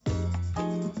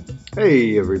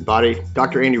Hey everybody,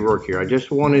 Dr. Andy Rourke here. I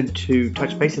just wanted to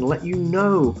touch base and let you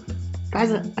know,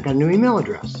 guys, I got a new email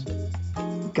address.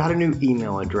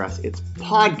 It's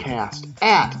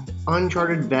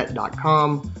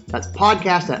podcast@unchartedvet.com. That's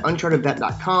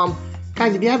podcast@unchartedvet.com.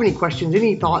 Guys, if you have any questions,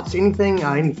 any thoughts, anything,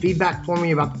 any feedback for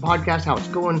me about the podcast, how it's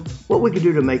going, what we could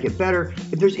do to make it better,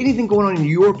 if there's anything going on in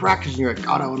your practice and you're like,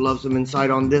 God, I would love some insight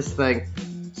on this thing,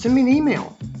 send me an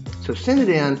email. So send it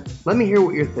in. Let me hear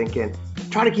what you're thinking.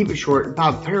 Try to keep it short,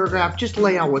 about a paragraph. Just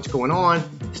lay out what's going on.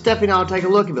 Stephanie and I will take a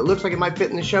look. If it looks like it might fit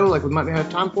in the show, like we might have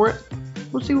time for it,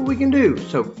 we'll see what we can do.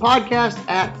 So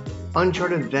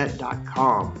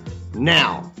podcast@unchartedvet.com.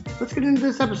 Now, let's get into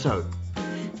this episode.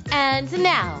 And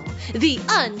now, the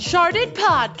Uncharted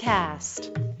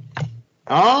Podcast.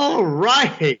 All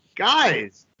right,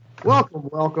 guys.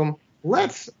 Welcome.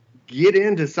 Let's get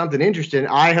into something interesting.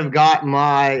 I have got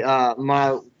my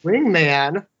my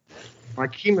wingman, my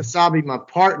Kemosabe, my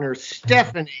partner,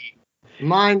 Stephanie.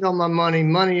 Mind on my money,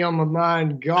 money on my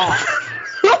mind. God.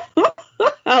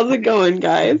 How's it going,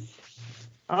 guys?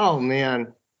 Oh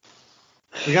man,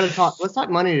 we got to talk. Let's talk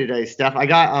money today, Steph. I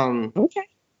got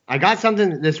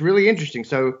something that's really interesting.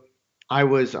 So I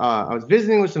was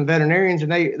visiting with some veterinarians,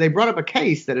 and they brought up a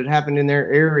case that had happened in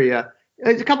their area.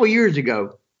 It's a couple years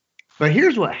ago. But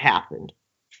here's what happened.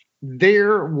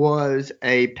 There was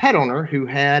a pet owner who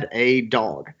had a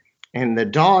dog, and the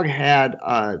dog had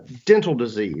dental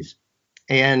disease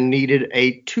and needed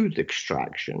a tooth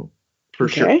extraction for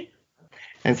sure.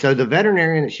 And so the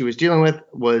veterinarian that she was dealing with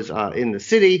was in the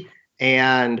city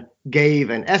and gave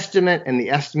an estimate, and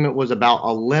the estimate was about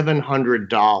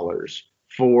 $1,100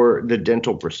 for the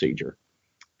dental procedure.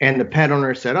 And the pet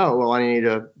owner said, oh, well, I need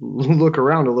to look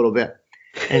around a little bit.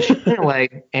 And she went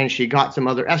away and she got some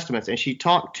other estimates, and she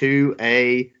talked to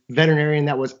a veterinarian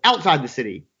that was outside the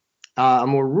city, a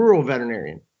more rural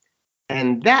veterinarian.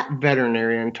 And that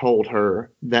veterinarian told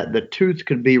her that the tooth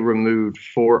could be removed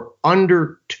for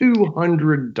under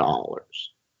 $200.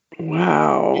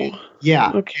 Wow.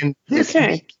 Yeah. Okay. And this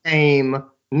became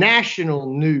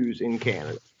national news in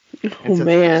Canada. Oh,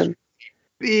 man.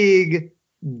 Big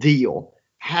deal.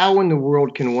 How in the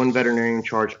world can one veterinarian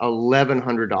charge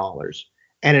 $1,100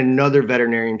 and another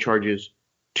veterinarian charges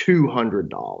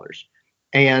 $200?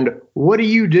 And what do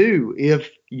you do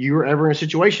if you're ever in a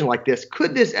situation like this?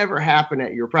 Could this ever happen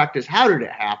at your practice? How did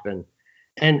it happen?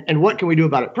 And what can we do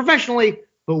about it professionally?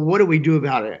 But what do we do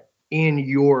about it in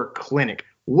your clinic?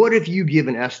 What if you give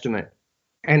an estimate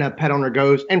and a pet owner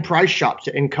goes and price shops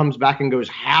it and comes back and goes,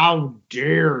 how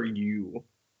dare you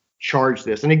charge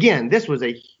this? And again, this was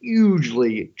a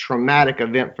hugely traumatic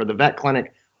event for the vet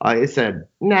clinic. It said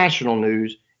national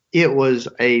news. It was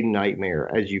a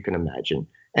nightmare, as you can imagine.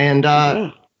 And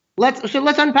let's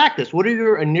unpack this. What are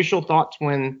your initial thoughts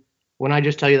when I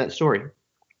just tell you that story?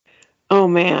 Oh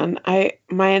man,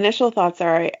 my initial thoughts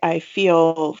are I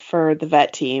feel for the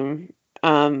vet team.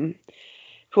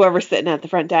 Whoever's sitting at the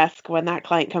front desk when that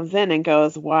client comes in and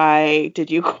goes, "Why did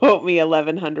you quote me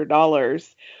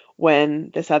 $1,100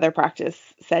 when this other practice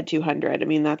said $200?" I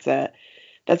mean, that's a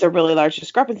really large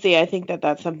discrepancy. I think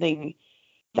that's something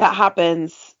that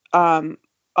happens,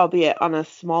 albeit on a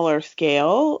smaller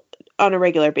scale, on a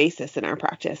regular basis in our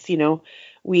practice. You know,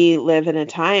 we live in a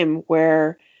time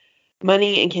where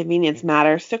money and convenience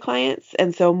matters to clients.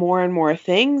 And so more and more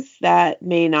things that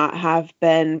may not have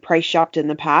been price shopped in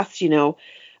the past,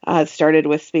 started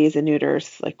with spays and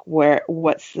neuters, like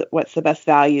what's the best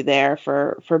value there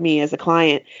for me as a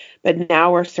client. But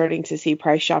now we're starting to see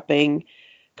price shopping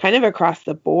kind of across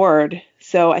the board.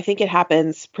 So I think it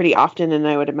happens pretty often. And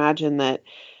I would imagine that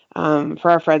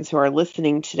for our friends who are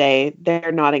listening today,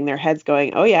 they're nodding their heads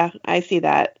going, oh yeah, I see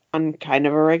that on kind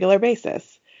of a regular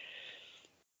basis.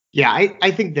 Yeah,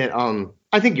 I think that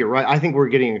I think you're right. I think we're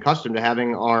getting accustomed to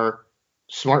having our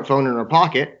smartphone in our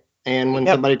pocket, and when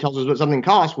somebody tells us what something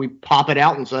costs, we pop it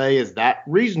out and say, is that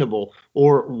reasonable?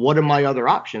 Or what are my other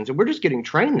options? And we're just getting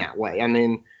trained that way. I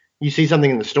mean, you see something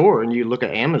in the store and you look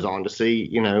at Amazon to see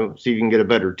if you can get a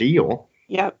better deal.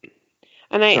 Yep.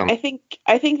 And I think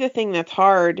the thing that's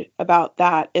hard about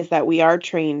that is that we are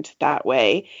trained that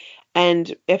way.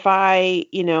 And if I,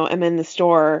 am in the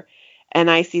store and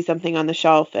I see something on the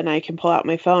shelf and I can pull out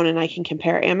my phone and I can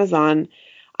compare Amazon,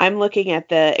 I'm looking at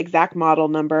the exact model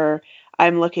number,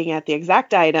 I'm looking at the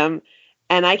exact item,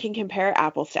 and I can compare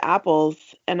apples to apples.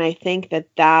 And I think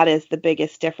that is the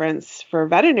biggest difference for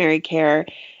veterinary care,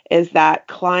 is that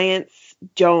clients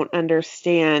don't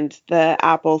understand the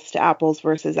apples to apples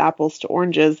versus apples to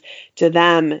oranges. To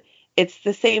them, it's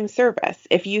the same service.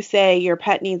 If you say your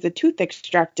pet needs a tooth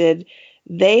extracted,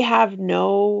 they have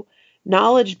no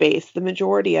knowledge base, the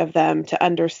majority of them, to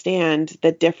understand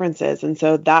the differences. And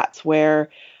so that's where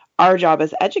our job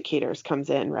as educators comes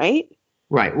in, right?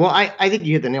 Right. Well, I think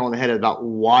you hit the nail on the head about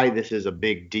why this is a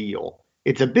big deal.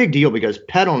 It's a big deal because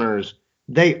pet owners,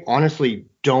 they honestly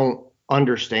don't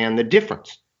understand the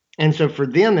difference. And so for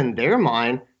them, in their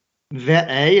mind, vet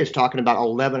A is talking about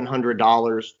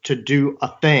 $1,100 to do a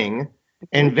thing,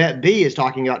 and vet B is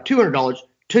talking about $200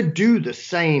 to do the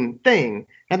same thing.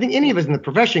 I think any of us in the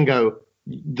profession go,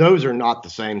 those are not the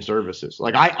same services.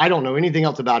 Like I don't know anything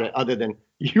else about it other than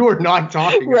you're not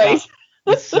talking Right. about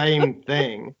the same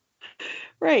thing.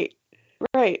 Right.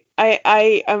 Right.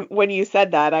 I when you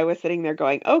said that, I was sitting there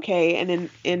going, okay. And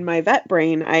in my vet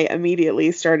brain, I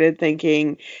immediately started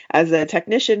thinking as a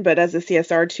technician, but as a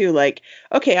CSR too, like,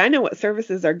 okay, I know what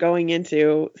services are going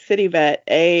into City Vet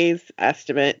A's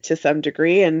estimate to some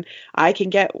degree, and I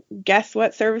can guess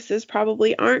what services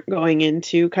probably aren't going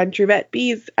into Country Vet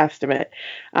B's estimate.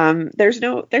 There's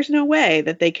no way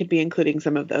that they could be including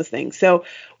some of those things. So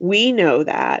we know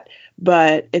that,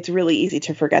 but it's really easy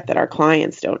to forget that our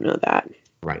clients don't know that.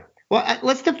 Right. Well,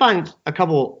 let's define a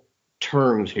couple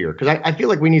terms here because I feel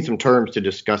like we need some terms to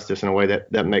discuss this in a way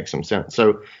that makes some sense.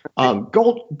 So,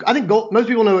 gold. I think gold. Most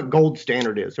people know what gold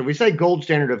standard is. So if we say gold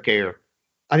standard of care,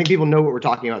 I think people know what we're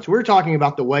talking about. So we're talking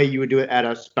about the way you would do it at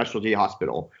a specialty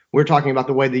hospital. We're talking about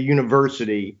the way the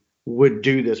university would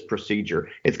do this procedure.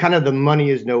 It's kind of the money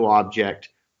is no object.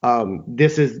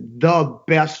 This is the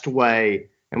best way.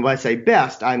 And when I say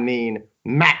best, I mean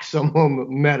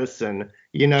maximum medicine.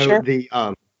 You know, Sure. we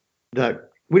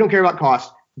don't care about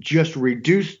cost, just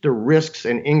reduce the risks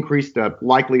and increase the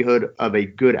likelihood of a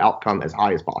good outcome as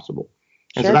high as possible.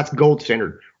 And so that's gold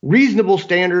standard. Reasonable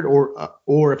standard,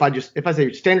 or if I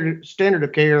say standard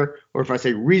of care, or if I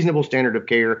say reasonable standard of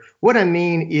care, what I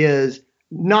mean is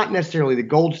not necessarily the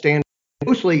gold standard.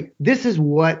 Mostly, this is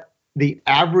what the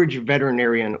average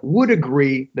veterinarian would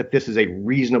agree that this is a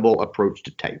reasonable approach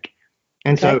to take.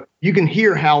 And so you can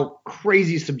hear how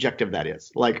crazy subjective that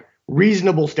is. Like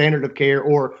reasonable standard of care,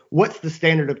 or what's the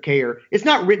standard of care? It's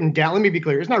not written down. Let me be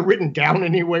clear. It's not written down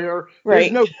anywhere.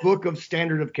 Right. There's no book of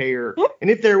standard of care. And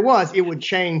if there was, it would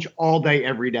change all day,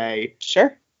 every day.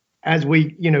 Sure. As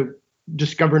we,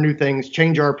 discover new things,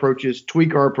 change our approaches,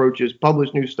 tweak our approaches,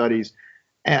 publish new studies.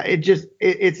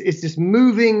 It's this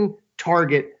moving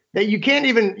target that you can't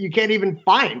even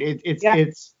find. It's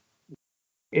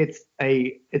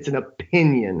an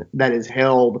opinion that is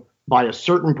held by a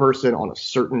certain person on a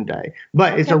certain day,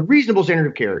 but it's a reasonable standard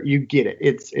of care. You get it.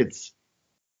 It's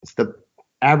the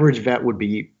average vet would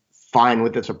be fine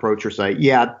with this approach or say,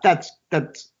 yeah, that's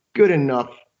good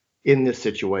enough in this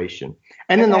situation.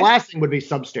 And then the last thing would be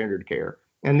substandard care.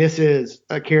 And this is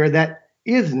a care that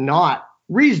is not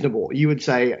reasonable. You would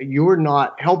say you're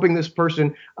not helping this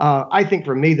person. I think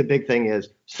for me, the big thing is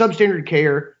substandard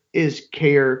care is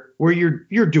care where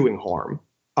you're doing harm.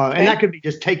 And that could be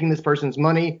just taking this person's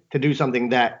money to do something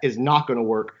that is not going to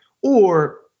work,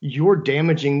 or you're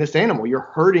damaging this animal,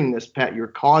 you're hurting this pet, you're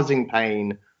causing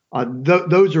pain.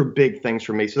 Those are big things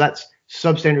for me. So that's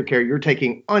substandard care. You're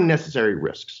taking unnecessary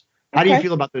risks. How do you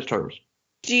feel about those terms?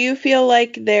 Do you feel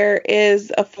like there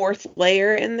is a fourth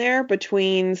layer in there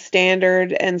between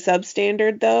standard and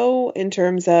substandard, though, in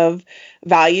terms of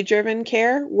value-driven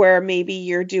care, where maybe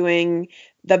you're doing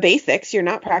the basics, you're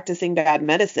not practicing bad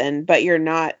medicine, but you're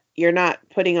not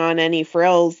putting on any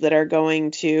frills that are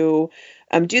going to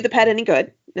do the pet any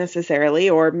good necessarily,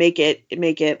 or make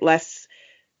it less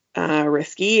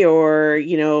risky, or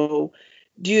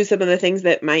do some of the things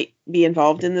that might be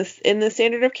involved in the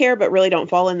standard of care, but really don't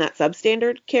fall in that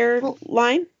substandard care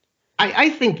line? I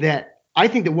think that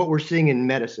what we're seeing in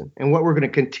medicine and what we're going to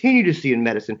continue to see in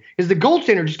medicine is the gold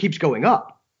standard just keeps going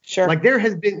up. Sure. Like there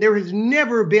has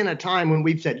never been a time when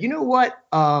we've said, you know what,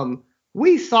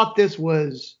 we thought this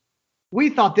was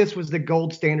the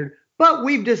gold standard, but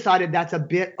we've decided that's a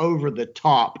bit over the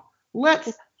top.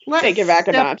 Let's take it back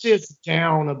a notch. This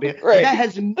down a bit. Right. That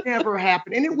has never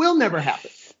happened, and it will never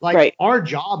happen. Like our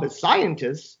job as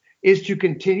scientists is to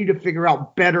continue to figure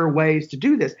out better ways to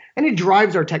do this, and it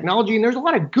drives our technology, and there's a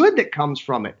lot of good that comes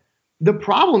from it. The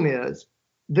problem is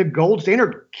the gold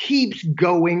standard keeps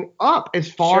going up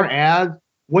as far as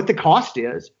what the cost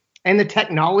is and the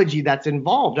technology that's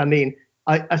involved. I mean,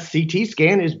 a CT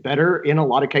scan is better in a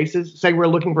lot of cases. Say we're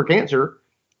looking for cancer,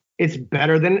 it's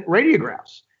better than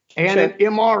radiographs. And an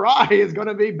MRI is going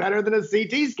to be better than a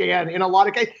CT scan in a lot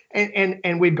of cases.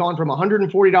 And we've gone from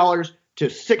 $140 to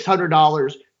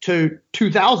 $600 to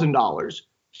 $2,000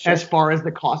 as far as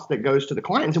the cost that goes to the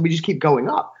client. So we just keep going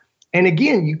up. And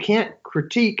again, you can't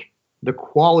critique the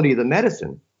quality of the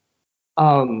medicine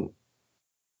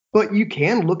But you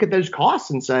can look at those costs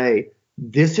and say,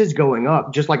 this is going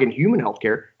up just like in human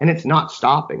healthcare, and it's not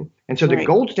stopping. And so the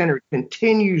gold standard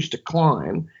continues to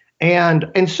climb, and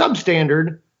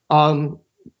substandard,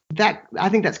 that I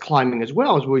think that's climbing as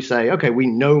well, as we say, okay, we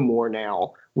know more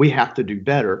now, we have to do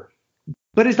better.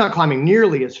 But it's not climbing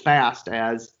nearly as fast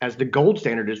as the gold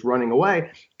standard is running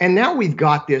away. And now we've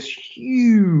got this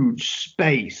huge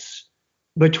space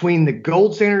between the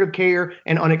gold standard of care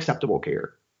and unacceptable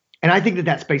care. And I think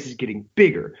that space is getting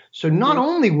bigger. So not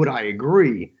only would I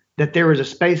agree that there is a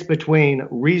space between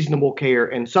reasonable care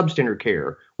and substandard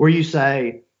care where you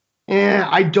say,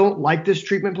 I don't like this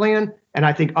treatment plan. And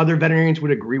I think other veterinarians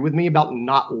would agree with me about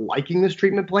not liking this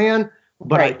treatment plan.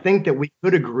 But I think that we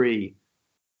could agree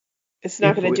it's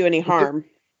not going to do any harm.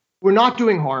 We're not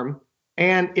doing harm.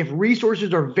 And if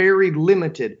resources are very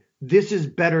limited, this is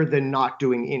better than not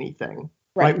doing anything.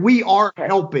 Right? We are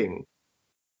helping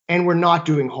and we're not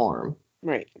doing harm.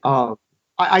 Right.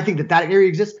 I think that area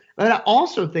exists. But I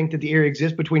also think that the area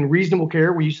exists between reasonable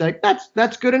care where you say,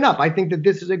 that's good enough. I think that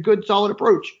this is a good, solid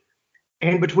approach.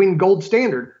 And between gold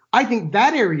standard, I think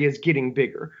that area is getting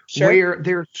bigger, where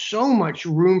there's so much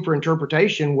room for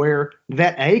interpretation where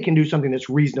vet A can do something that's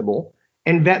reasonable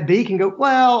and vet B can go,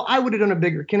 well, I would have done a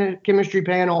bigger chemistry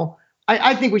panel.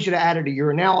 I think we should have added a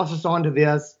urinalysis onto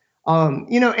this.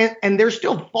 And they're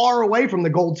still far away from the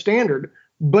gold standard,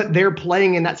 but they're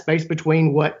playing in that space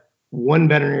between what one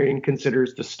veterinarian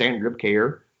considers the standard of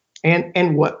care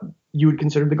and what you would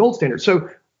consider the gold standard. So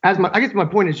I guess my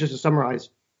point is just to summarize,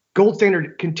 gold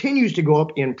standard continues to go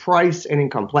up in price and in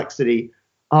complexity.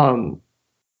 The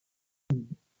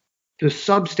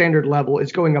substandard level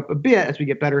is going up a bit as we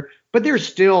get better, but there's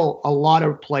still a lot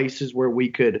of places where we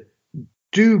could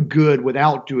do good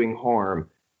without doing harm.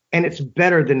 And it's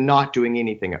better than not doing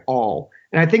anything at all.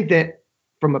 And I think that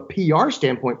from a PR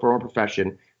standpoint for our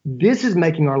profession, this is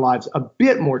making our lives a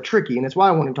bit more tricky. And that's why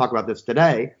I want to talk about this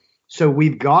today. So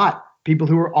we've got people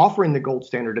who are offering the gold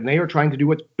standard and they are trying to do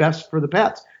what's best for the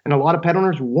pets. And a lot of pet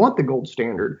owners want the gold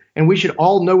standard. And we should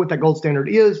all know what that gold standard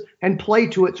is and play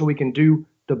to it so we can do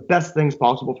the best things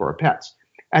possible for our pets.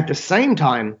 At the same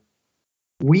time,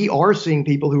 we are seeing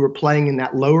people who are playing in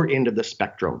that lower end of the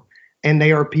spectrum. And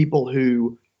they are people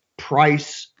who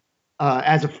price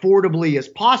as affordably as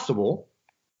possible.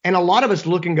 And a lot of us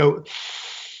look and go,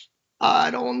 I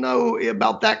don't know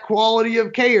about that quality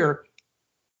of care.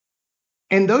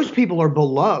 And those people are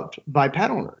beloved by pet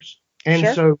owners.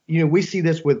 And so, we see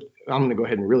this with, I'm going to go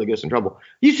ahead and really get us in trouble.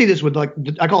 You see this with, like,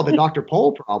 I call it the Dr.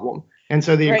 Pol problem. And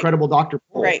so the incredible Dr.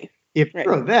 Pol, if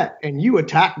you're a vet and you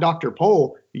attack Dr.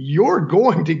 Pol, you're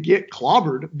going to get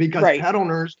clobbered because pet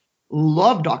owners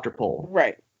love Dr. Pol.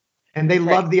 Right. And they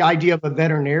love the idea of a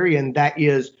veterinarian that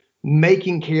is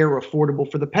making care affordable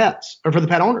for the pets or for the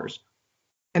pet owners.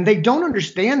 And they don't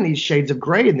understand these shades of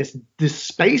gray and this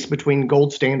space between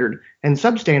gold standard and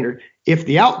substandard. If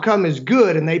the outcome is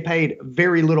good and they paid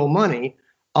very little money,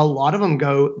 a lot of them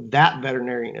go, that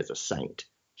veterinarian is a saint.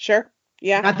 Sure.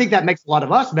 Yeah. And I think that makes a lot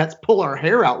of us vets pull our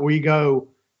hair out where you go,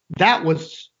 that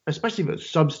was, especially if it was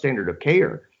substandard of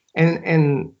care.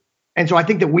 And so I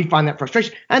think that we find that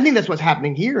frustration. I think that's what's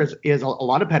happening here is a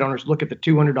lot of pet owners look at the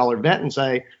 $200 vet and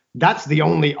say, that's the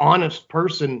only honest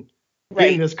person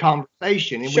in this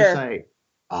conversation. And we say,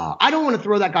 I don't want to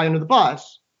throw that guy under the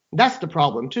bus. That's the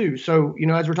problem too. So,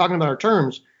 as we're talking about our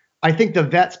terms, I think the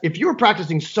vets, if you're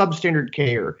practicing substandard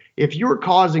care, if you're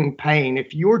causing pain,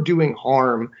 if you're doing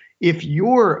harm, if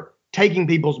you're taking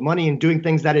people's money and doing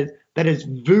things that is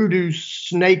voodoo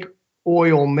snake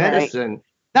oil medicine,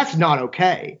 that's not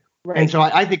okay. Right. And so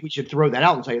I think we should throw that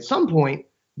out and say at some point,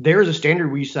 there's a standard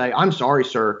where you say, I'm sorry,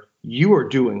 sir, you are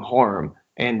doing harm.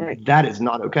 And that is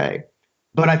not okay.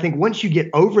 But I think once you get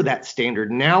over that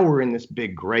standard, now we're in this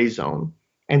big gray zone.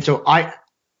 And so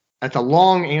that's a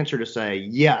long answer to say,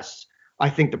 yes, I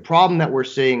think the problem that we're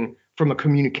seeing from a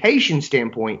communication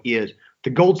standpoint is the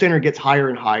gold standard gets higher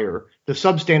and higher. The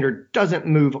substandard doesn't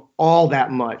move all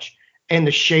that much. And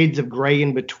the shades of gray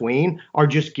in between are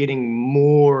just getting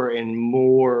more and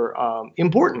more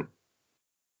important.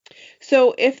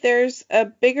 So if there's a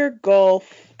bigger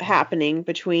gulf happening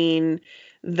between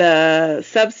the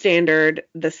substandard,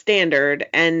 the standard,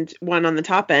 and one on the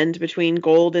top end between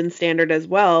gold and standard as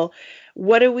well,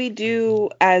 what do we do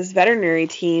as veterinary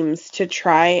teams to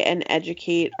try and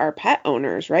educate our pet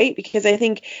owners, right? Because I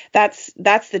think that's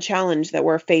the challenge that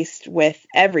we're faced with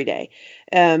every day,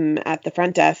 at the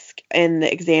front desk, in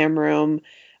the exam room,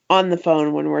 on the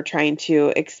phone when we're trying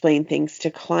to explain things to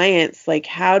clients. Like,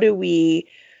 how do we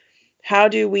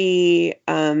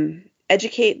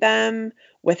educate them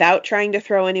without trying to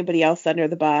throw anybody else under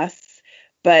the bus,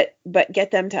 but get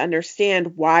them to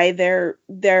understand why there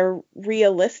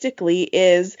realistically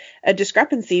is a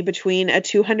discrepancy between a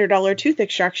 $200 tooth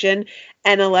extraction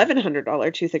and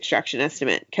 $1,100 tooth extraction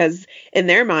estimate. Because in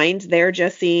their mind, they're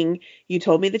just seeing, you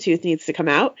told me the tooth needs to come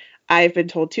out. I've been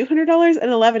told $200 and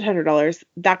 $1,100.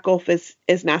 That gulf is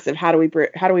massive. How do we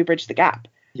bridge the gap?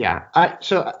 Yeah.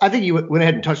 So I think you went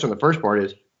ahead and touched on the first part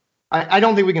is I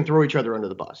don't think we can throw each other under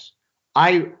the bus.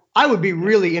 I would be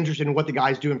really interested in what the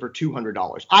guy's doing for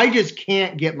 $200. I just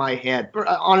can't get my head,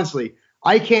 honestly,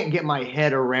 I can't get my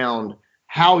head around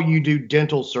how you do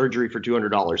dental surgery for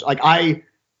 $200. Like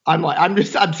I'm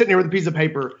sitting here with a piece of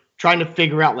paper trying to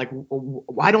figure out like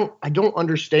I don't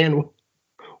understand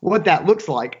what that looks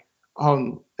like.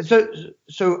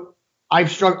 So I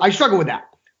struggle with that,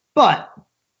 but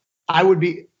I would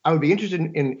be interested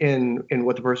in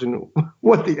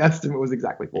what the estimate was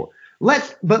exactly for.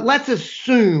 Let's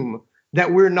assume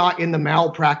that we're not in the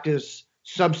malpractice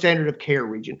substandard of care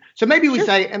region. So maybe we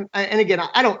say, and again,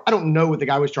 I don't know what the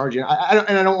guy was charging. I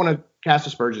don't want to cast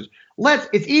aspersions.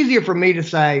 It's easier for me to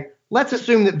say, let's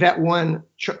assume that vet one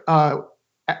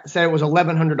said it was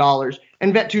 $1,100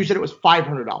 and vet two said it was $500.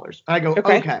 And I go,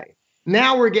 okay.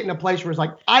 Now we're getting a place where it's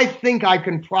like, I think I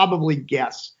can probably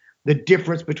guess the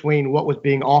difference between what was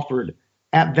being offered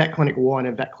at vet clinic 1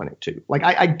 and vet clinic 2. Like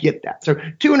I get that. So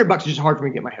 $200 is just hard for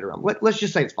me to get my head around. Let's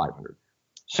just say it's $500.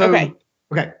 So,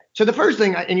 okay. So the first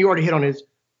thing, and you already hit on, is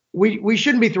we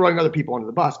shouldn't be throwing other people under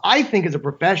the bus. I think as a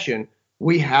profession,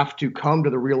 we have to come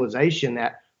to the realization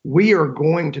that we are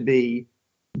going to be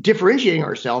differentiating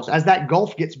ourselves as that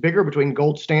gulf gets bigger between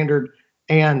gold standard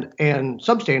and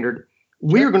substandard.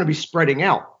 We are going to be spreading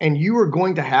out, and you are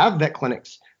going to have vet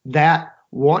clinics that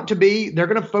they're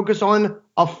going to focus on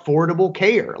affordable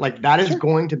care. Like that is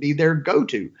going to be their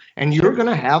go-to. And you're going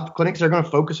to have clinics that are going to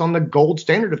focus on the gold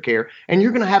standard of care. And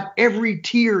you're going to have every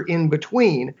tier in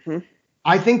between. Mm-hmm.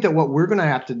 I think that what we're going to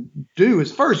have to do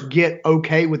is first get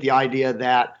okay with the idea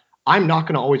that I'm not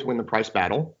going to always win the price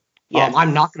battle. Yes.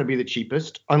 I'm not going to be the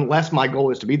cheapest unless my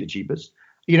goal is to be the cheapest.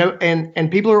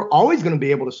 And people are always going to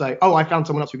be able to say, oh, I found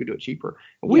someone else who could do it cheaper.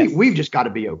 We've just got to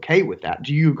be okay with that.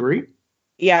 Do you agree?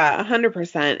 Yeah,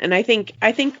 100%. And I think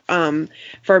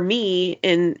for me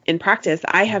in practice,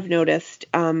 I have noticed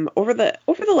over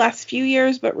the last few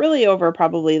years, but really over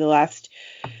probably the last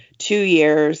 2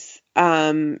 years,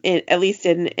 at least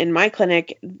in my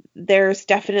clinic, there's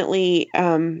definitely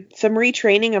some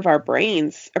retraining of our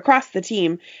brains across the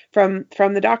team, from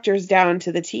the doctors down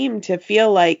to the team, to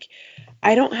feel like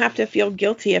I don't have to feel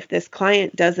guilty if this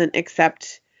client doesn't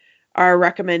accept our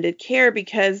recommended care,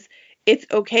 because it's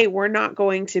okay. We're not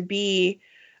going to be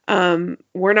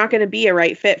a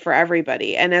right fit for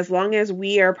everybody. And as long as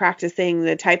we are practicing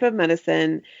the type of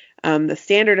medicine, the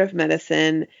standard of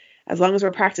medicine, as long as we're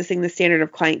practicing the standard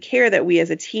of client care that we as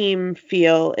a team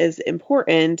feel is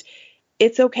important,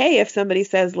 it's okay if somebody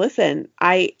says, listen,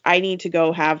 I need to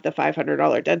go have the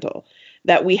 $500 dental.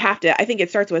 That we have to, I think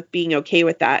it starts with being okay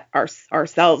with that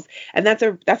ourselves. And that's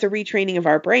a retraining of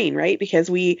our brain, right? Because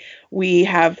we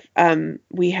have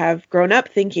grown up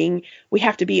thinking we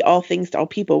have to be all things to all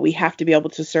people. We have to be able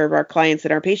to serve our clients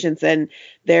and our patients. And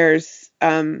there's,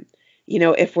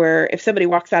 if somebody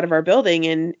walks out of our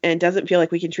building and doesn't feel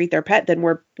like we can treat their pet, then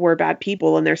we're bad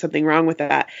people and there's something wrong with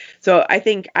that. So I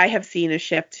think I have seen a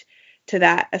shift to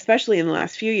that, especially in the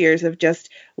last few years, of just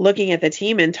looking at the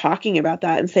team and talking about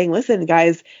that and saying, listen,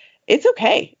 guys, it's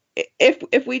okay.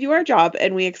 If we do our job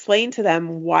and we explain to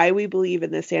them why we believe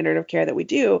in the standard of care that we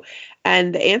do,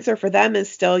 and the answer for them is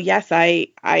still, yes,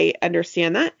 I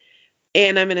understand that,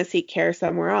 and I'm going to seek care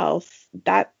somewhere else,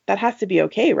 that has to be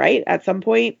okay, right? At some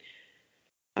point,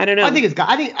 I don't know. I think it's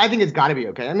got to be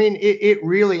okay. I mean, it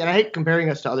really, and I hate comparing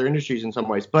us to other industries in some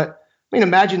ways, but I mean,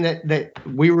 imagine that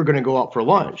we were going to go out for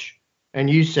lunch and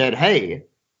you said, hey,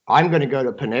 I'm going to go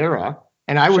to Panera,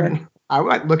 and I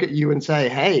would look at you and say,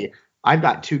 hey, I've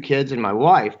got 2 kids and my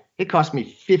wife. It cost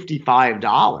me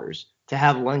 $55 to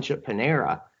have lunch at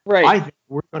Panera. Right. I think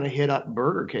we're going to hit up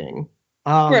Burger King.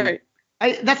 Right.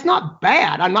 That's not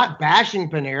bad. I'm not bashing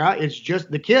Panera. It's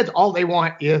just the kids, all they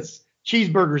want is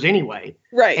cheeseburgers anyway.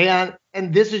 Right.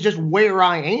 And this is just where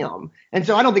I am. And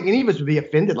so I don't think any of us would be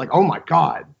offended, like, oh my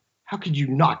God, how could you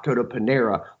not go to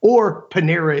Panera? Or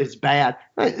Panera is bad.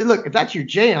 Look, if that's your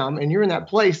jam and you're in that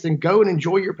place, then go and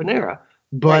enjoy your Panera.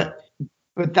 But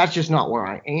that's just not where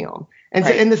I am. And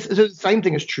so the same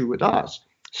thing is true with us.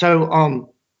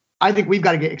 So I think we've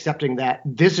got to get accepting that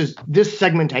this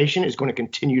segmentation is going to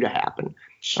continue to happen.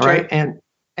 All right.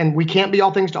 And we can't be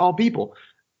all things to all people.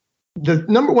 The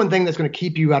number one thing that's going to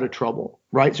keep you out of trouble,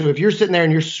 right? So if you're sitting there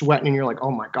and you're sweating and you're like,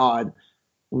 oh my God,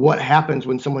 what happens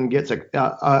when someone gets an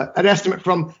estimate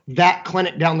from that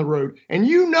clinic down the road. And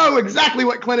you know exactly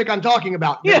what clinic I'm talking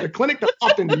about. There's a clinic that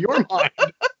popped into your mind.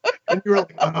 And you're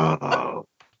like, oh.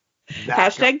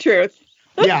 Hashtag truth.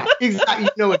 Yeah, exactly.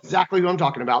 You know exactly what I'm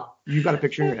talking about. You've got a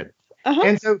picture in your head.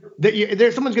 And so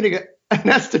there's someone's going to get an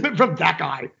estimate from that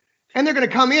guy. And they're going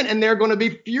to come in and they're going to be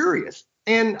furious.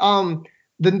 And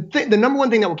the number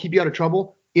one thing that will keep you out of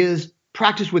trouble is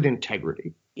practice with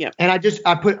integrity. Yeah. And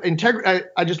I put integrity.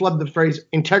 I just love the phrase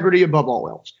integrity above all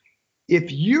else.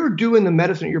 If you're doing the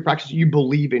medicine at your practice you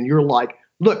believe in, you're like,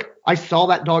 look, I saw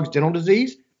that dog's dental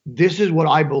disease. This is what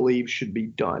I believe should be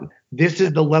done. This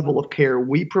is the level of care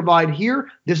we provide here.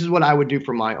 This is what I would do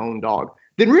for my own dog.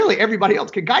 Then really everybody else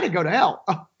can kind of go to hell.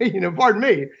 Pardon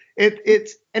me.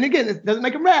 And again, it doesn't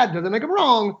make them mad, doesn't make them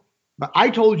wrong. But I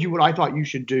told you what I thought you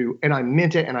should do, and I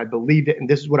meant it, and I believed it, and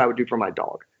this is what I would do for my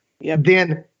dog. Yep.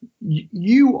 Then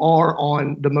you are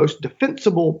on the most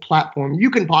defensible platform you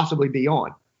can possibly be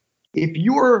on. If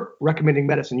you're recommending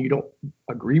medicine you don't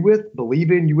agree with,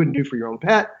 believe in, you wouldn't do for your own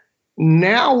pet,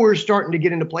 now we're starting to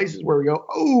get into places where we go,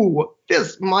 oh,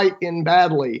 this might end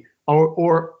badly,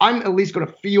 or I'm at least going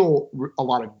to feel a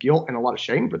lot of guilt and a lot of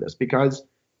shame for this because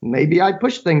maybe I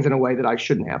pushed things in a way that I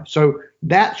shouldn't have. So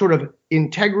that sort of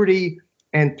integrity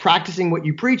and practicing what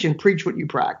you preach and preach what you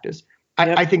practice.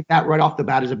 Yep. I think that right off the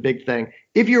bat is a big thing.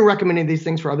 If you're recommending these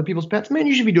things for other people's pets, man,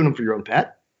 you should be doing them for your own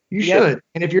pet. You should.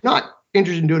 And if you're not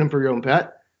interested in doing them for your own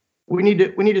pet, we need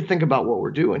to think about what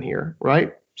we're doing here,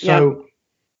 right? So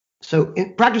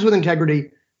in practice with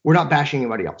integrity. We're not bashing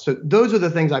anybody else. So those are the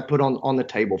things I put on the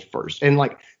table first. And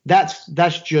like that's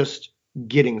just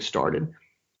getting started.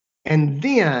 And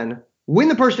then when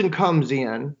the person comes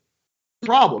in,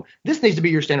 problem, this needs to be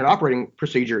your standard operating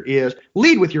procedure is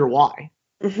lead with your why.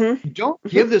 Mm-hmm. Don't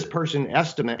give this person an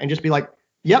estimate and just be like,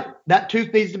 yep, that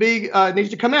tooth needs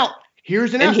to come out.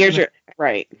 Here's an estimate. Here's your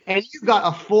right. And you've got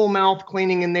a full mouth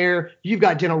cleaning in there. You've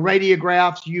got dental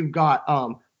radiographs. You've got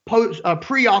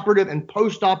preoperative and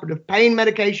postoperative pain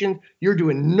medications. You're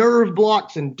doing nerve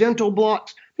blocks and dental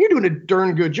blocks. You're doing a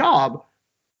darn good job.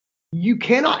 You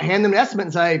cannot hand them an estimate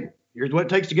and say, here's what it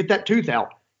takes to get that tooth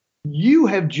out. You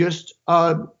have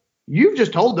you've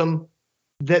just told them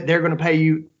that they're going to pay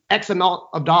you X amount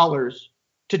of dollars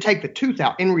to take the tooth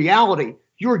out. In reality,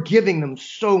 you're giving them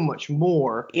so much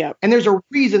more. Yep. And there's a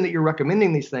reason that you're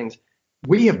recommending these things.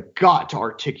 We have got to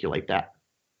articulate that.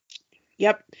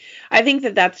 Yep. I think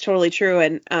that that's totally true.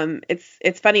 And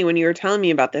it's funny when you were telling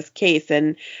me about this case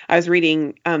and I was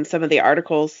reading some of the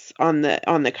articles on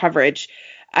the coverage,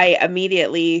 I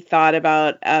immediately thought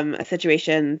about a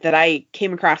situation that I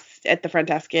came across at the front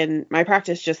desk in my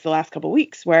practice just the last couple of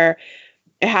weeks where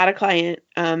I had a client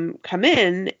come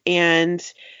in and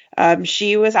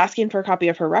she was asking for a copy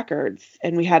of her records,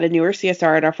 and we had a newer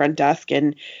CSR at our front desk,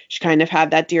 and she kind of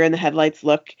had that deer in the headlights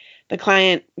look. The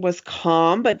client was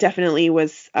calm, but definitely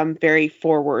was very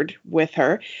forward with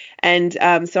her. And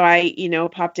so I,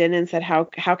 popped in and said, how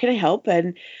can I help?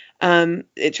 And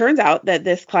it turns out that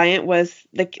this client was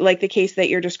like the case that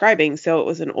you're describing. So it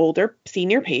was an older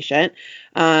senior patient.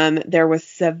 There was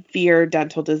severe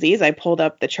dental disease. I pulled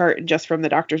up the chart just from the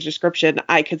doctor's description.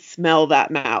 I could smell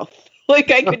that mouth.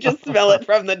 Like I could just smell it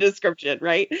from the description.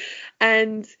 Right.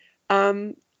 And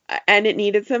it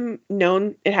needed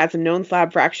it had some known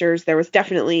slab fractures. There was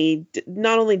definitely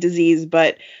not only disease,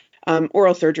 but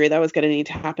oral surgery that was going to need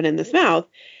to happen in this mouth.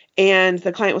 And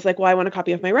the client was like, well, I want a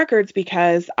copy of my records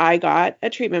because I got a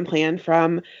treatment plan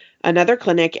from another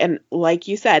clinic. And like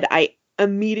you said, I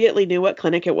immediately knew what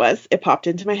clinic it was. It popped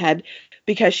into my head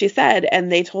because she said,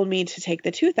 and they told me to take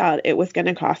the tooth out. It was going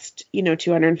to cost,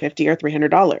 $250 or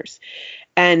 $300.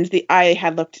 And I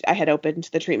had opened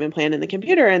the treatment plan in the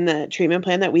computer, and the treatment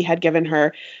plan that we had given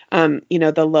her,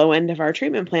 the low end of our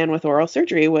treatment plan with oral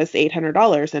surgery was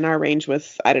 $800, and our range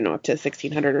was, I don't know, up to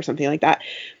 $1,600 or something like that.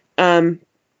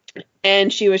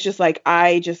 And she was just like,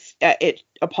 it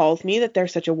appalls me that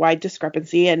there's such a wide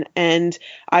discrepancy, and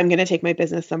I'm going to take my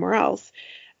business somewhere else.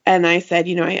 And I said,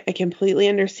 I completely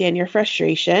understand your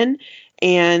frustration.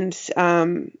 And,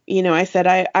 I said,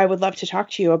 I would love to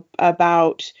talk to you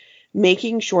about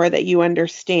making sure that you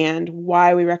understand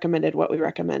why we recommended what we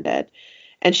recommended.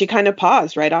 And she kind of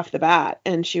paused right off the bat.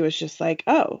 And she was just like,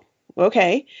 oh,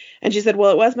 okay. And she said,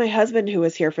 well, it was my husband who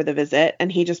was here for the visit, and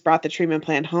he just brought the treatment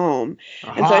plan home.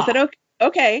 Uh-huh. And so I said,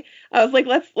 okay. I was like,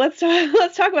 let's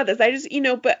talk about this. I just,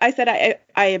 but I said,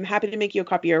 I am happy to make you a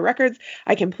copy of your records.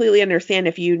 I completely understand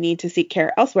if you need to seek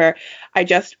care elsewhere. I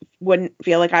just wouldn't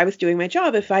feel like I was doing my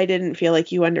job if I didn't feel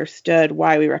like you understood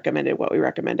why we recommended what we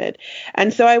recommended.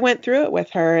 And so I went through it with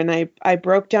her, and I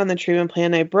broke down the treatment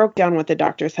plan. I broke down what the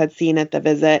doctors had seen at the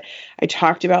visit. I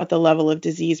talked about the level of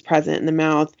disease present in the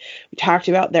mouth. We talked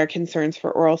about their concerns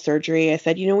for oral surgery. I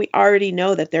said, we already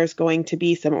know that there's going to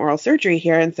be some oral surgery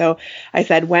here. And so I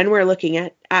said, when we're looking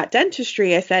at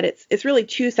dentistry, I said, it's really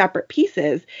two separate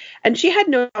pieces. And she had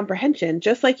no comprehension.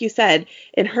 Just like you said,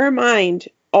 in her mind,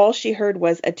 all she heard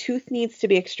was a tooth needs to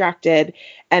be extracted.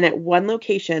 And at one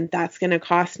location, that's going to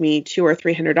cost me $200 or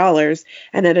 $300.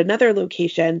 And at another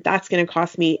location, that's going to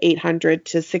cost me $800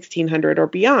 to $1,600 or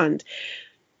beyond.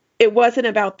 It wasn't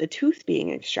about the tooth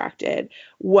being extracted.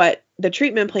 What the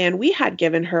treatment plan we had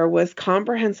given her was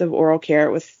comprehensive oral care.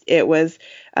 It was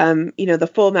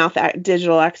the full mouth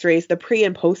digital x-rays, the pre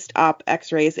and post-op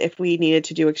x-rays if we needed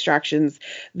to do extractions,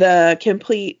 the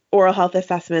complete oral health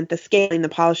assessment, the scaling, the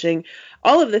polishing,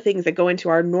 all of the things that go into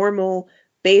our normal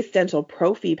base dental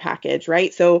pro fee package,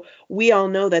 right? So we all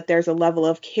know that there's a level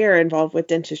of care involved with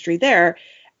dentistry there.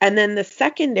 And then the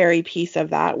secondary piece of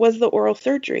that was the oral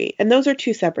surgery. And those are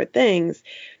two separate things.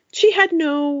 She had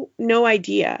no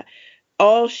idea.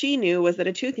 All she knew was that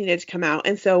a tooth needed to come out.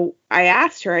 And so I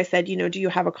asked her, I said, do you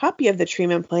have a copy of the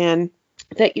treatment plan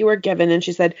that you were given? And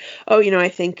she said, oh, I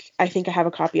think I have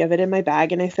a copy of it in my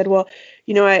bag. And I said, well,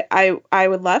 I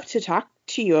would love to talk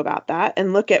to you about that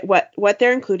and look at what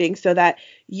they're including so that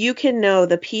you can know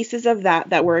the pieces of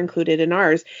that were included in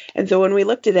ours. And so when we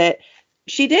looked at it,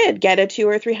 she did get a $200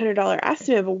 or $300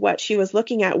 estimate, but what she was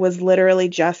looking at was literally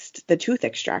just the tooth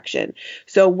extraction.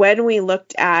 So when we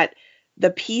looked at the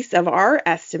piece of our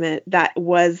estimate that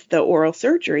was the oral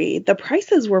surgery, the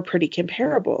prices were pretty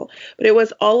comparable, but it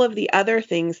was all of the other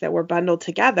things that were bundled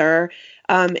together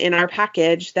in our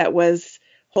package that was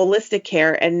holistic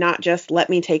care and not just let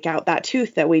me take out that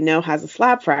tooth that we know has a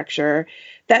slab fracture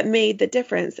that made the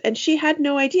difference. And she had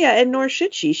no idea, and nor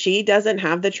should she. She doesn't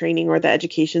have the training or the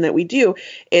education that we do.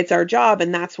 It's our job.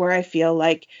 And that's where I feel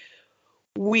like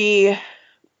we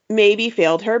maybe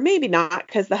failed her, maybe not,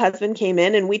 because the husband came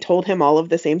in and we told him all of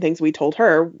the same things we told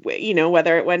her,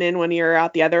 whether it went in one ear or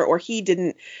out the other, or he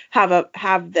didn't have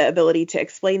the ability to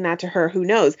explain that to her, who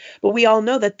knows. But we all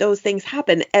know that those things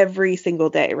happen every single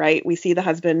day, right? We see the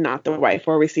husband, not the wife,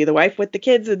 or we see the wife with the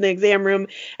kids in the exam room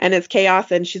and it's chaos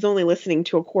and she's only listening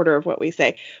to a quarter of what we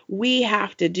say. We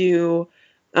have to do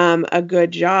a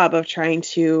good job of trying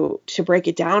to break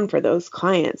it down for those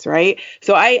clients, right?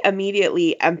 So I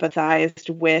immediately empathized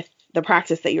with the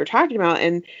practice that you're talking about,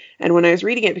 and when I was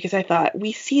reading it, because I thought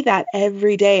we see that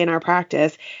every day in our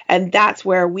practice, and that's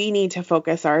where we need to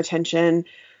focus our attention,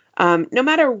 no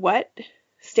matter what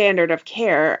standard of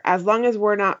care, as long as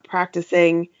we're not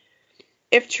practicing.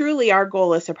 If truly our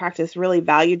goal is to practice really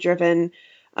value-driven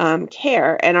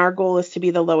care, and our goal is to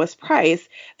be the lowest price,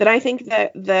 then I think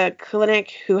that the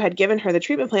clinic who had given her the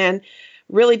treatment plan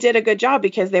really did a good job,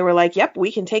 because they were like, yep,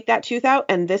 we can take that tooth out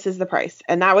and this is the price.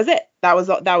 And that was it. That was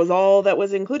all that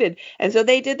was included. And so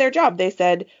they did their job. They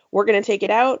said, we're going to take it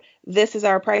out. This is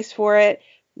our price for it.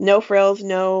 No frills,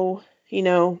 no,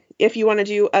 if you want to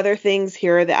do other things,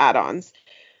 here are the add-ons.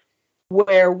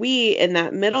 Where we in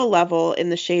that middle level in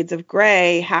the shades of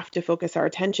gray have to focus our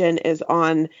attention is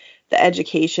on the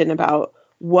education about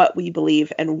what we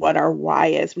believe and what our why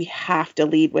is. We have to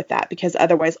lead with that, because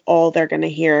otherwise all they're going to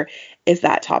hear is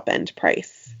that top end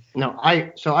price. No,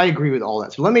 I agree with all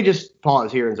that. So let me just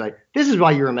pause here and say, this is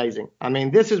why you're amazing. I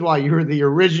mean, this is why you're the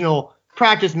original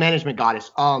practice management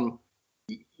goddess.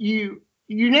 You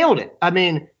nailed it. I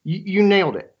mean, you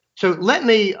nailed it. So let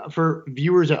me, for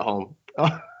viewers at home,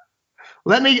 I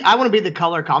want to be the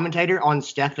color commentator on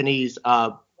Stephanie's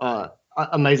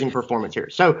amazing performance here.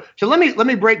 So let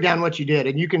me break down what you did,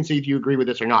 and you can see if you agree with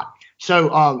this or not.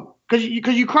 So because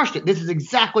you crushed it. This is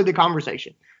exactly the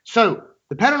conversation. So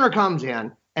the pet owner comes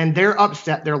in and they're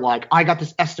upset. They're like, I got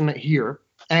this estimate here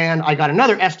and I got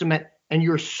another estimate and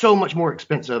you're so much more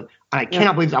expensive. And I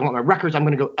cannot believe this. I want my records. I'm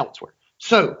going to go elsewhere.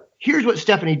 So here's what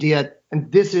Stephanie did,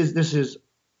 and this is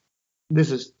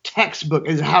textbook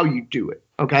is how you do it.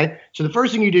 Okay. So the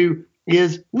first thing you do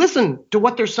is listen to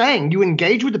what they're saying. You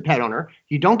engage with the pet owner.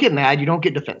 You don't get mad. You don't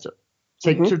get defensive.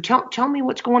 Say, so tell me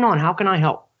what's going on. How can I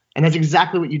help? And that's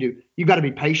exactly what you do. You got to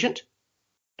be patient,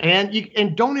 and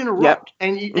don't interrupt.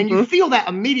 Yep. And you feel that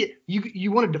immediate.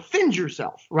 You want to defend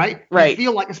yourself, right? Right. You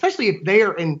feel like, especially if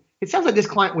they're in. It sounds like this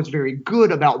client was very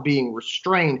good about being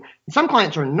restrained. And some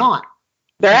clients are not.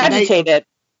 They're agitated.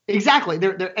 Exactly.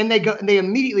 They're and they go and they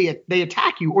immediately they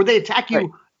attack you, or they attack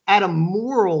you at a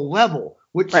moral level,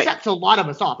 which sets a lot of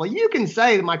us off. Like, you can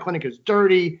say that my clinic is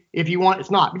dirty if you want.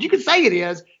 It's not. But you can say it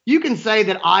is. You can say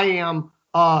that I am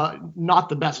not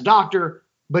the best doctor.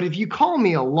 But if you call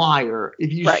me a liar,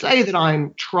 if you say that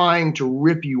I'm trying to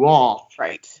rip you off,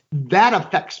 that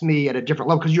affects me at a different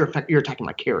level because you're attacking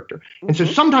my character. Mm-hmm. And so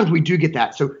sometimes we do get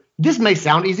that. So this may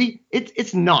sound easy.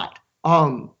 It's not.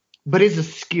 But it's a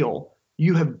skill.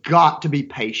 You have got to be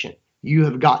patient. You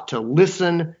have got to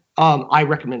listen. I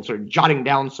recommend sort of jotting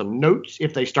down some notes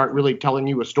if they start really telling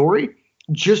you a story,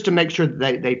 just to make sure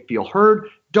that they feel heard.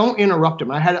 Don't interrupt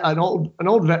them. I had an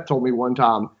old vet told me one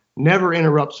time, never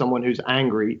interrupt someone who's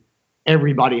angry.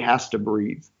 Everybody has to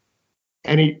breathe.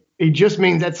 And he just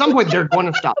means at some point they're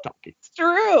going to stop talking. It's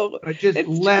true. But just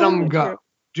let them go. True.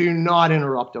 Do not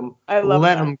interrupt them.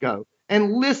 Let them go.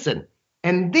 And listen.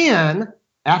 And then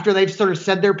after they've sort of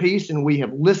said their piece and we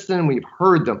have listened and we've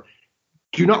heard them,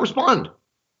 do not respond.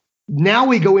 Now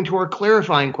we go into our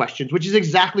clarifying questions, which is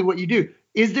exactly what you do.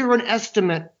 Is there an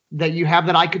estimate that you have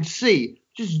that I could see?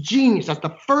 Just genius. That's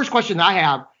the first question that I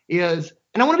have is,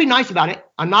 and I want to be nice about it.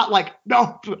 I'm not like,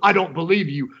 no, I don't believe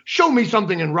you. Show me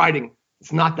something in writing.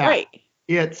 It's not that. Right.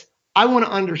 It's, I want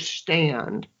to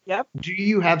understand. Yep. Do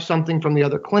you have something from the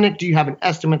other clinic? Do you have an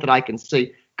estimate that I can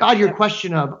see? God, your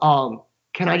question of,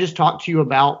 can I just talk to you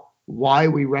about why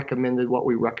we recommended what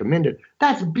we recommended?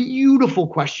 That's a beautiful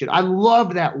question. I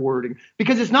love that wording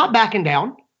because it's not backing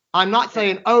down. I'm not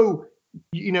saying,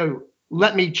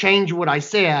 let me change what I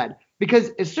said,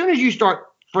 because as soon as you start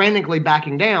frantically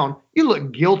backing down, you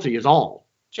look guilty as all.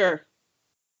 Sure.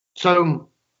 So,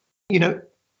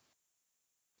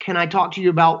 can I talk to you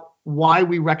about why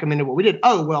we recommended what we did?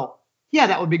 Oh, well, yeah,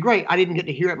 that would be great. I didn't get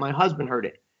to hear it. My husband heard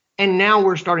it. And now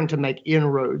we're starting to make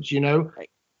inroads, Right.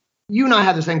 You and I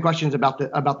have the same questions about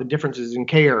the differences in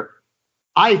care.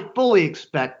 I fully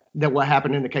expect that what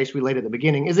happened in the case we laid at the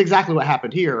beginning is exactly what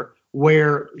happened here,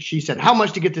 where she said, how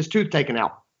much to get this tooth taken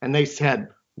out? And they said,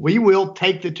 we will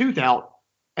take the tooth out.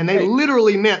 And they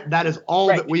literally meant that is all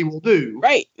that we will do.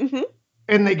 Right. Mm-hmm.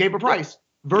 And they gave a price.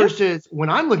 Versus when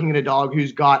I'm looking at a dog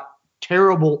who's got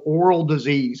terrible oral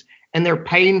disease and they're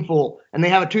painful and they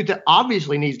have a tooth that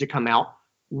obviously needs to come out,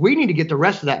 we need to get the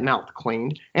rest of that mouth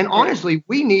cleaned. And honestly,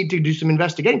 we need to do some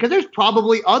investigating because there's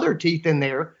probably other teeth in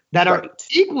there that are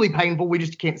equally painful. We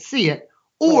just can't see it,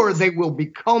 or they will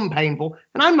become painful.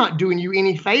 And I'm not doing you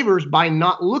any favors by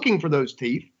not looking for those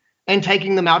teeth and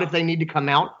taking them out if they need to come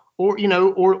out, or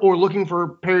looking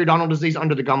for periodontal disease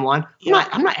under the gum line.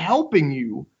 I'm not helping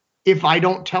you if I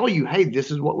don't tell you, hey,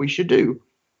 this is what we should do.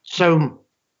 So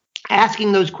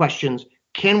asking those questions,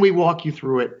 can we walk you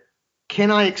through it? Can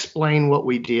I explain what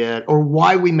we did or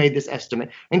why we made this estimate?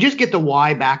 And just get the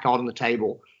why back out on the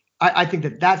table. I think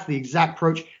that that's the exact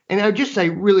approach. And I would just say,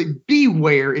 really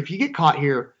beware, if you get caught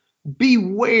here,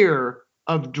 beware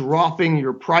of dropping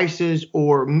your prices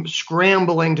or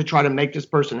scrambling to try to make this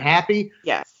person happy.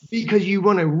 Yes. Because you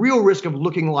run a real risk of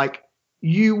looking like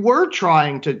you were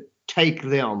trying to take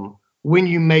them when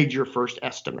you made your first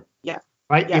estimate. Yeah.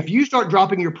 Right? Yes. If you start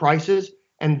dropping your prices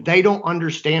and they don't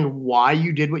understand why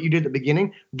you did what you did at the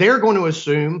beginning, they're going to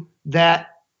assume that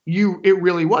it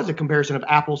really was a comparison of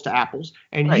apples to apples,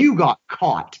 and you got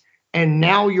caught. And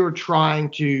now you're trying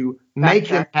to make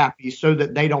them happy so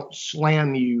that they don't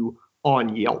slam you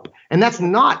on Yelp. And that's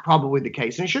not probably the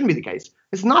case, and it shouldn't be the case.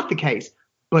 It's not the case.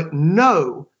 But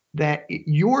know that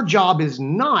your job is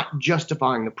not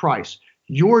justifying the price.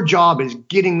 Your job is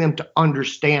getting them to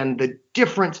understand the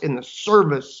difference in the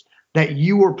service that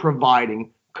you are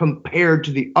providing compared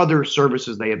to the other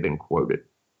services they have been quoted.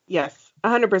 Yes,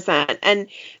 100%. And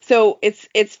so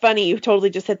it's funny, you totally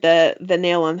just hit the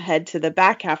nail on the head to the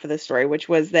back half of the story, which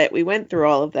was that we went through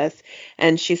all of this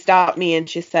and she stopped me and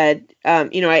she said,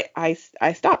 I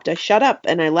stopped, I shut up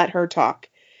and I let her talk.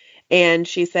 And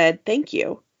she said, thank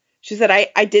you. She said,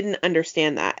 I didn't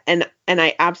understand that. And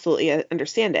I absolutely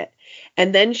understand it.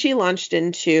 And then she launched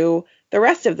into the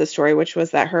rest of the story, which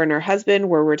was that her and her husband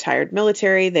were retired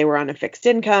military. They were on a fixed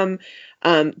income.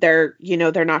 They're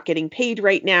not getting paid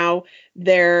right now.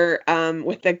 They're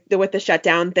with the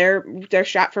shutdown, they're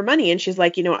strapped for money. And she's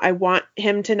like, I want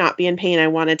him to not be in pain. I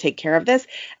want to take care of this.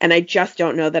 And I just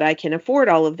don't know that I can afford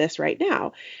all of this right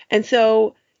now. And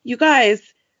so you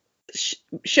guys,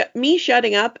 me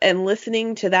shutting up and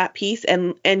listening to that piece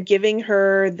and giving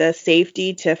her the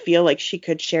safety to feel like she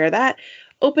could share that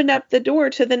opened up the door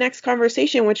to the next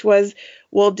conversation, which was,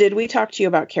 well, did we talk to you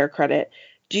about care credit?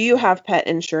 Do you have pet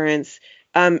insurance?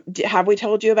 Have we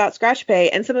told you about Scratch Pay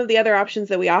and some of the other options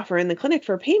that we offer in the clinic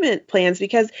for payment plans?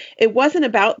 Because it wasn't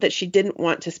about that she didn't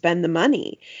want to spend the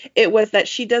money. It was that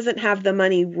she doesn't have the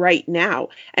money right now,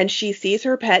 and she sees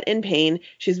her pet in pain.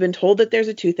 She's been told that there's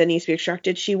a tooth that needs to be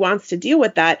extracted. She wants to deal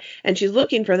with that, and she's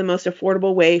looking for the most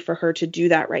affordable way for her to do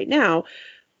that right now.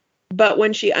 But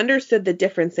when she understood the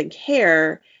difference in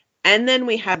care, and then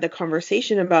we had the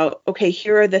conversation about, okay,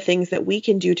 here are the things that we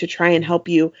can do to try and help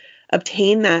you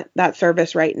obtain that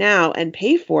service right now and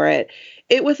pay for it,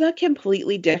 it was a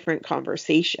completely different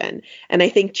conversation. And I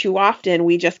think too often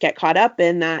we just get caught up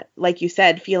in that, like you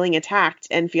said, feeling attacked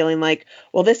and feeling like,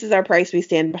 well, this is our price, we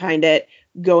stand behind it,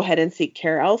 go ahead and seek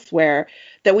care elsewhere,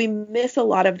 that we miss a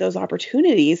lot of those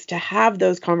opportunities to have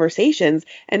those conversations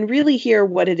and really hear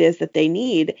what it is that they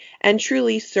need and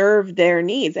truly serve their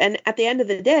needs. And at the end of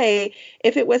the day,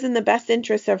 if it was in the best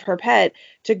interest of her pet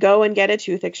to go and get a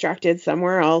tooth extracted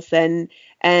somewhere else and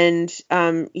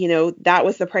that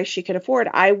was the price she could afford,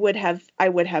 I would have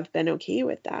been okay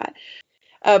with that.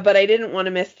 But I didn't want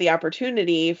to miss the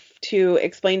opportunity to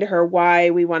explain to her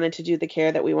why we wanted to do the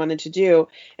care that we wanted to do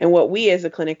and what we as a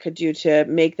clinic could do to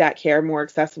make that care more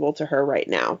accessible to her right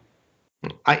now.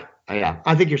 I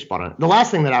think you're spot on. The last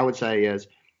thing that I would say is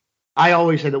I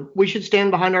always say that we should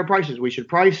stand behind our prices. We should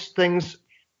price things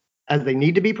as they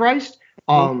need to be priced,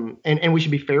 and we should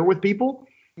be fair with people.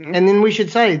 Mm-hmm. And then we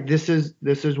should say this is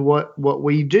what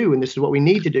we do and this is what we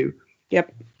need to do.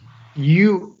 Yep.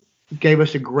 You gave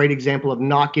us a great example of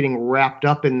not getting wrapped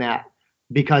up in that,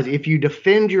 because if you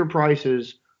defend your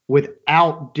prices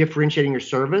without differentiating your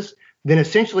service, then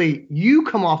essentially you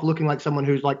come off looking like someone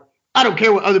who's like, I don't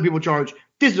care what other people charge.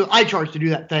 This is what I charge to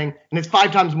do that thing, and it's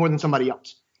 5 times more than somebody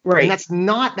else. Right. And that's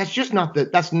not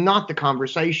the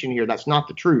conversation here. That's not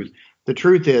the truth. The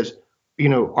truth is,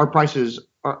 our prices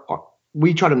are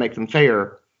we try to make them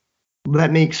fair.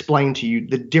 Let me explain to you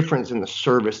the difference in the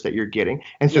service that you're getting.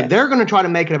 And so they're going to try to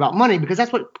make it about money because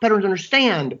that's what pet owners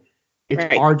understand.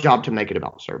 It's our job to make it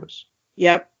about service.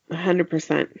 Yep,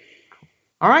 100%.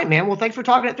 All right, man. Well, thanks for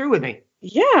talking it through with me.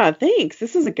 Yeah, thanks.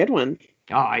 This is a good one.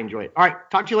 Oh, I enjoy it. All right,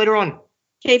 talk to you later on.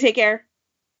 Okay, take care.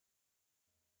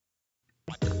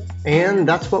 And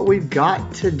that's what we've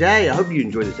got today. I hope you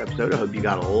enjoyed this episode. I hope you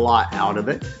got a lot out of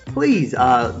it. Please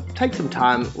take some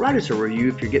time, write us a review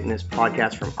if you're getting this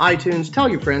podcast from iTunes. Tell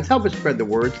your friends, help us spread the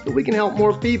word so that we can help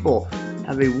more people.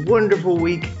 Have a wonderful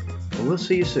week, and we'll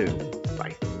see you soon.